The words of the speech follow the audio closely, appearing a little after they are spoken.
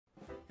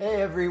Hey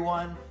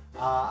everyone,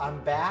 I'm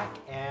back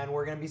and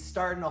we're going to be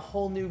starting a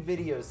whole new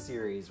video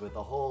series with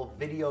a whole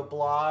video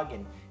blog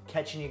and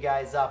catching you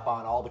guys up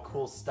on all the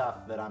cool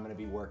stuff that I'm going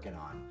to be working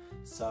on.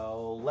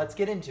 So let's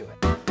get into it.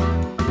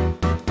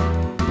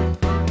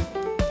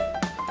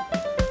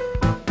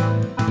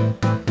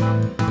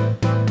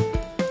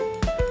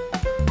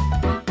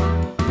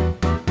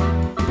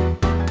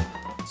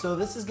 So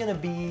this is going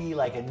to be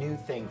like a new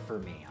thing for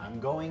me. I'm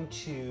going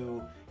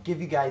to give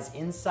you guys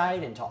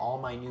insight into all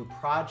my new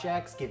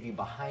projects, give you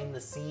behind the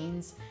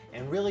scenes,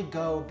 and really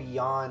go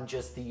beyond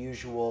just the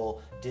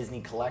usual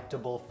Disney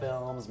collectible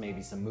films,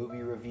 maybe some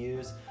movie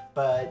reviews,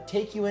 but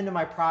take you into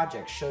my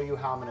projects, show you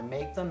how I'm gonna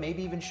make them,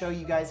 maybe even show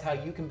you guys how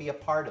you can be a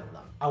part of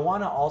them. I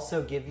wanna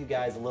also give you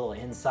guys a little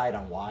insight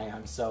on why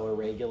I'm so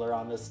irregular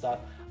on this stuff.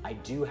 I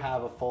do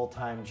have a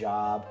full-time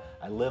job.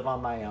 I live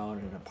on my own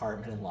in an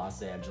apartment in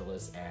Los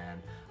Angeles,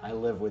 and I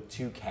live with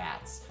two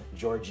cats,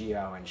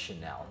 Giorgio and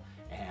Chanel.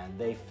 And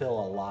they fill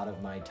a lot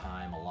of my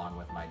time along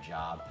with my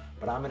job,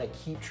 but I'm gonna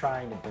keep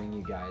trying to bring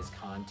you guys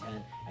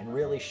content and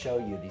really show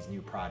you these new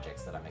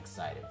projects that I'm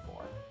excited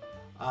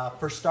for.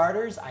 For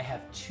starters, I have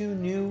two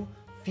new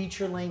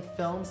feature-length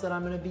films that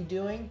I'm gonna be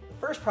doing.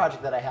 The first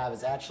project that I have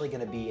is actually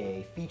gonna be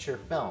a feature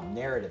film,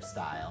 narrative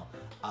style,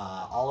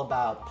 all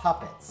about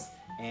puppets,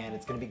 and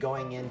it's gonna be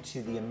going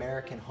into the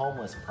American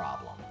homeless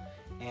problem.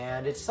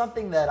 And it's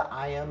something that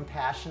I am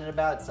passionate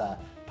about.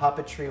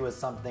 Puppetry was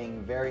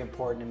something very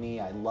important to me.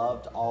 I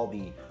loved all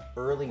the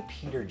early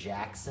Peter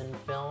Jackson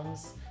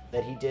films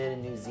that he did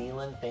in New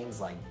Zealand, things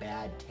like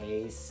Bad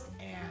Taste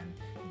and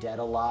Dead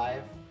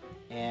Alive.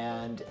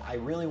 And I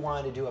really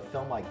wanted to do a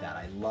film like that.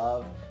 I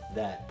love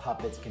that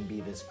puppets can be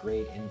this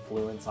great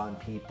influence on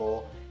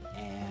people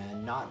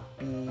and not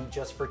be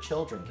just for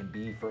children, can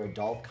be for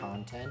adult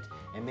content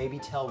and maybe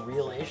tell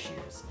real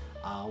issues.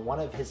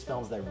 One of his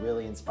films that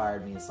really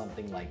inspired me is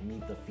something like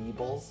Meet the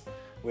Feebles,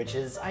 which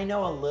is, I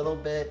know, a little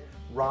bit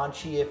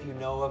raunchy if you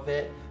know of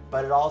it,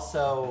 but it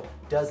also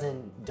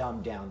doesn't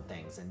dumb down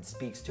things and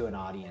speaks to an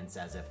audience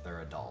as if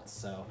they're adults.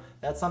 So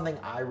that's something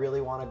I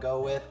really want to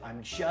go with.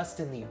 I'm just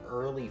in the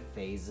early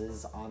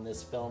phases on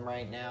this film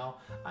right now.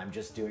 I'm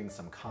just doing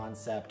some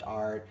concept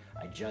art.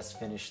 I just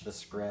finished the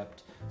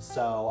script.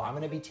 So I'm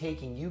going to be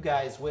taking you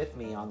guys with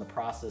me on the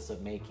process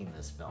of making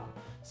this film.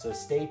 So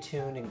stay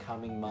tuned in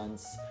coming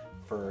months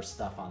for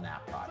stuff on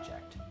that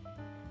project.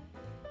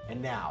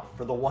 And now,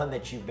 for the one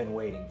that you've been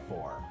waiting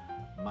for,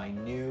 my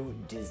new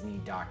Disney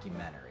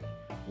documentary.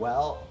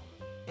 Well,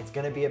 it's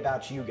gonna be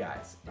about you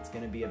guys. It's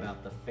gonna be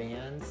about the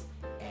fans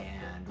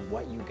and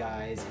what you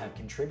guys have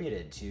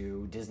contributed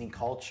to Disney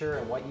culture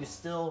and what you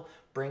still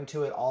bring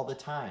to it all the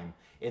time.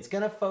 It's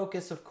gonna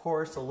focus, of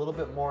course, a little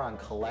bit more on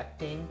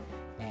collecting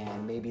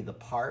and maybe the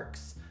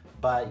parks,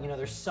 but you know,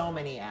 there's so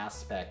many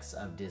aspects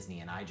of Disney,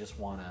 and I just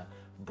wanna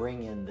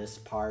bring in this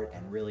part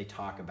and really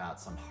talk about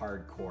some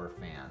hardcore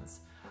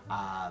fans.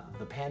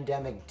 The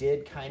pandemic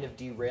did kind of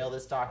derail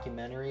this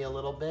documentary a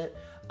little bit.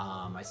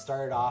 I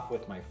started off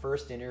with my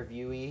first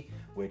interviewee,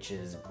 which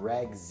is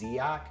Greg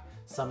Ziak.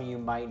 Some of you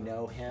might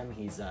know him.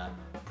 He's a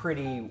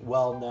pretty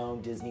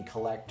well-known Disney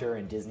collector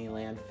and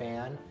Disneyland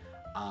fan.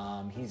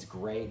 He's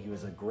great. He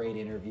was a great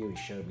interview. He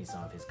showed me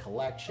some of his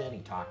collection. He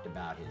talked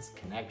about his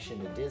connection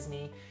to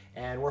Disney.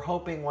 And we're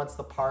hoping once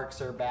the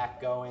parks are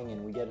back going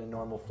and we get a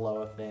normal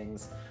flow of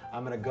things,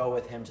 I'm gonna go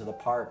with him to the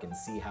park and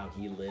see how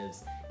he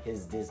lives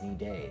his Disney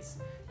days.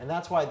 And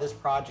that's why this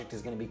project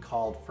is gonna be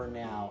called, for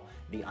now,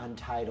 the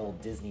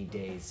Untitled Disney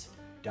Days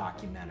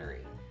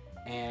documentary.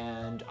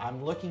 And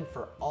I'm looking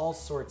for all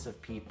sorts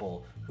of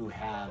people who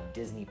have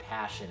Disney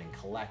passion and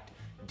collect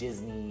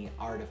Disney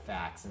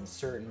artifacts and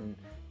certain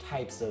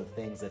types of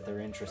things that they're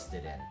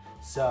interested in.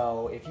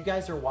 So if you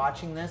guys are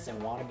watching this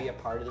and want to be a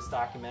part of this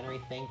documentary,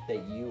 think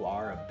that you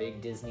are a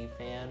big Disney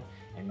fan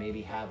and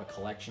maybe have a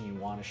collection you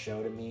want to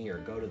show to me, or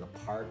go to the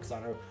parks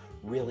on a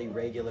really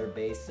regular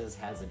basis,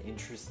 has an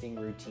interesting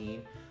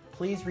routine,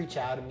 please reach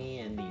out to me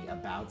in the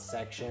About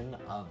section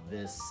of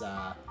this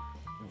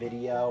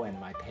video and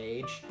my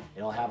page.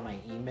 It'll have my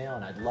email,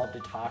 and I'd love to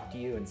talk to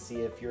you and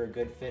see if you're a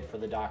good fit for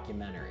the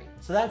documentary.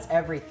 So that's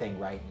everything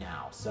right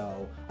now.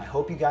 So I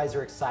hope you guys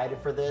are excited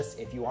for this.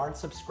 If you aren't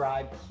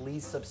subscribed,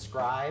 please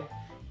subscribe,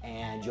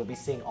 and you'll be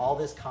seeing all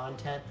this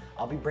content.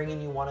 I'll be bringing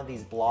you one of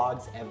these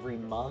blogs every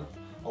month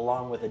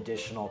along with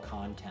additional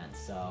content.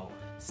 So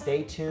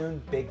stay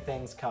tuned, big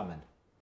things coming.